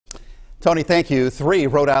Tony, thank you. 3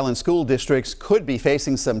 Rhode Island school districts could be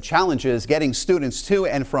facing some challenges getting students to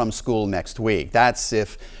and from school next week. That's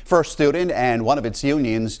if First Student and one of its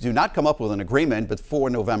unions do not come up with an agreement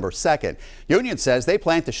before November 2nd. Union says they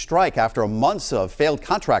plan to strike after months of failed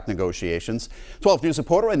contract negotiations. 12 News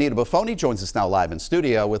reporter Anita Buffoni joins us now live in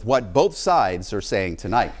studio with what both sides are saying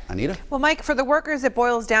tonight. Anita? Well, Mike, for the workers, it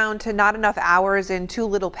boils down to not enough hours and too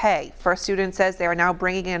little pay. First Student says they are now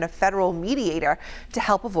bringing in a federal mediator to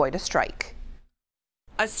help avoid a strike.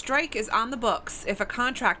 A strike is on the books if a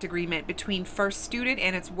contract agreement between First Student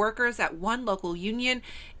and its workers at one local union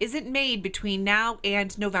isn't made between now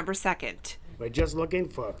and November 2nd. We're just looking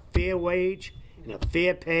for a fair wage and a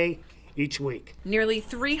fair pay each week. Nearly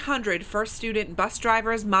 300 First Student bus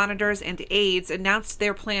drivers, monitors, and aides announced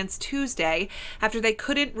their plans Tuesday after they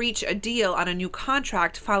couldn't reach a deal on a new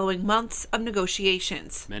contract following months of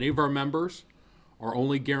negotiations. Many of our members are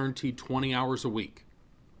only guaranteed 20 hours a week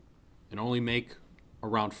and only make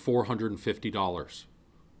around $450.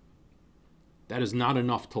 That is not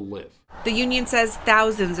enough to live. The union says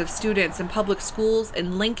thousands of students in public schools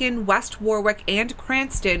in Lincoln, West Warwick, and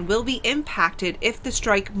Cranston will be impacted if the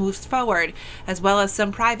strike moves forward, as well as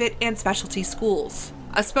some private and specialty schools.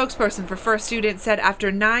 A spokesperson for First Student said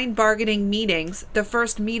after 9 bargaining meetings, the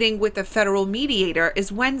first meeting with the federal mediator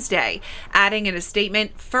is Wednesday, adding in a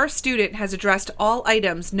statement, First Student has addressed all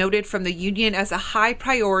items noted from the union as a high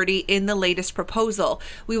priority in the latest proposal.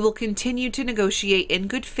 We will continue to negotiate in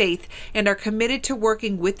good faith and are committed to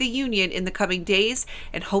working with the union in the coming days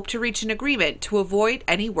and hope to reach an agreement to avoid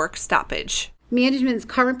any work stoppage. Management's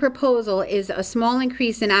current proposal is a small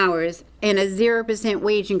increase in hours and a 0%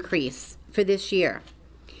 wage increase for this year.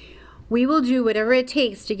 We will do whatever it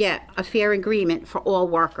takes to get a fair agreement for all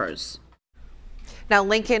workers. Now,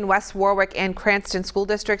 Lincoln, West Warwick, and Cranston school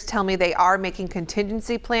districts tell me they are making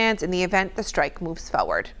contingency plans in the event the strike moves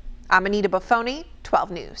forward. I'm Anita Buffoni,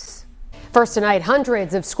 12 News. First tonight,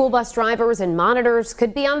 hundreds of school bus drivers and monitors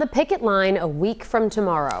could be on the picket line a week from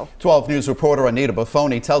tomorrow. 12 News reporter Anita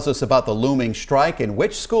Buffoni tells us about the looming strike and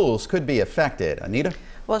which schools could be affected. Anita?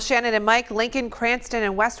 Well, Shannon and Mike, Lincoln, Cranston,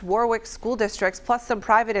 and West Warwick school districts, plus some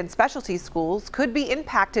private and specialty schools, could be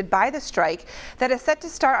impacted by the strike that is set to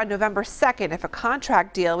start on November 2nd if a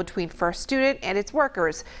contract deal between First Student and its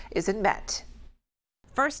workers isn't met.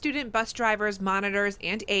 First Student bus drivers, monitors,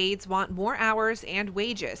 and aides want more hours and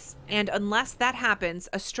wages. And unless that happens,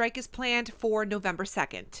 a strike is planned for November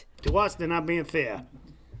 2nd. To us, they're not being fair.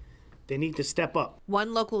 They need to step up.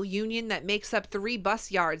 One local union that makes up 3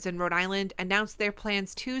 bus yards in Rhode Island announced their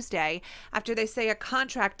plans Tuesday after they say a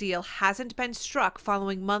contract deal hasn't been struck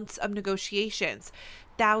following months of negotiations.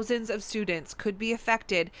 Thousands of students could be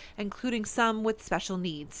affected, including some with special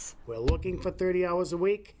needs. We're looking for 30 hours a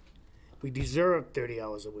week. We deserve 30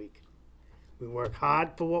 hours a week. We work hard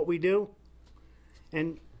for what we do,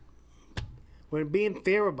 and we're being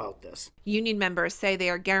fair about this. Union members say they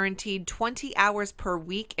are guaranteed 20 hours per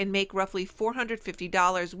week and make roughly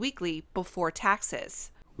 $450 weekly before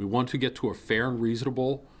taxes. We want to get to a fair and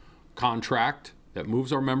reasonable contract that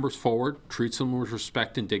moves our members forward, treats them with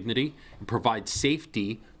respect and dignity, and provides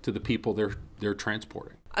safety to the people they're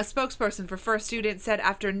transporting. A spokesperson for First Student said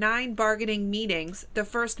after 9 bargaining meetings, the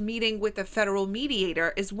first meeting with the federal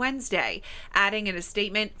mediator is Wednesday, adding in a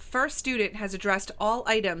statement, First Student has addressed all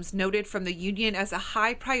items noted from the union as a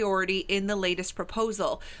high priority in the latest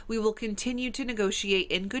proposal. We will continue to negotiate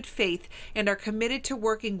in good faith and are committed to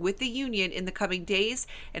working with the union in the coming days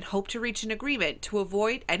and hope to reach an agreement to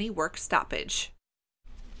avoid any work stoppage.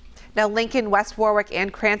 Now, Lincoln, West Warwick,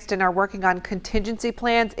 and Cranston are working on contingency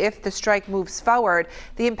plans if the strike moves forward.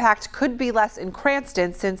 The impact could be less in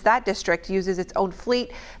Cranston since that district uses its own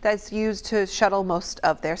fleet that's used to shuttle most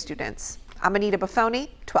of their students. I'm Anita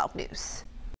Buffoni, 12 News.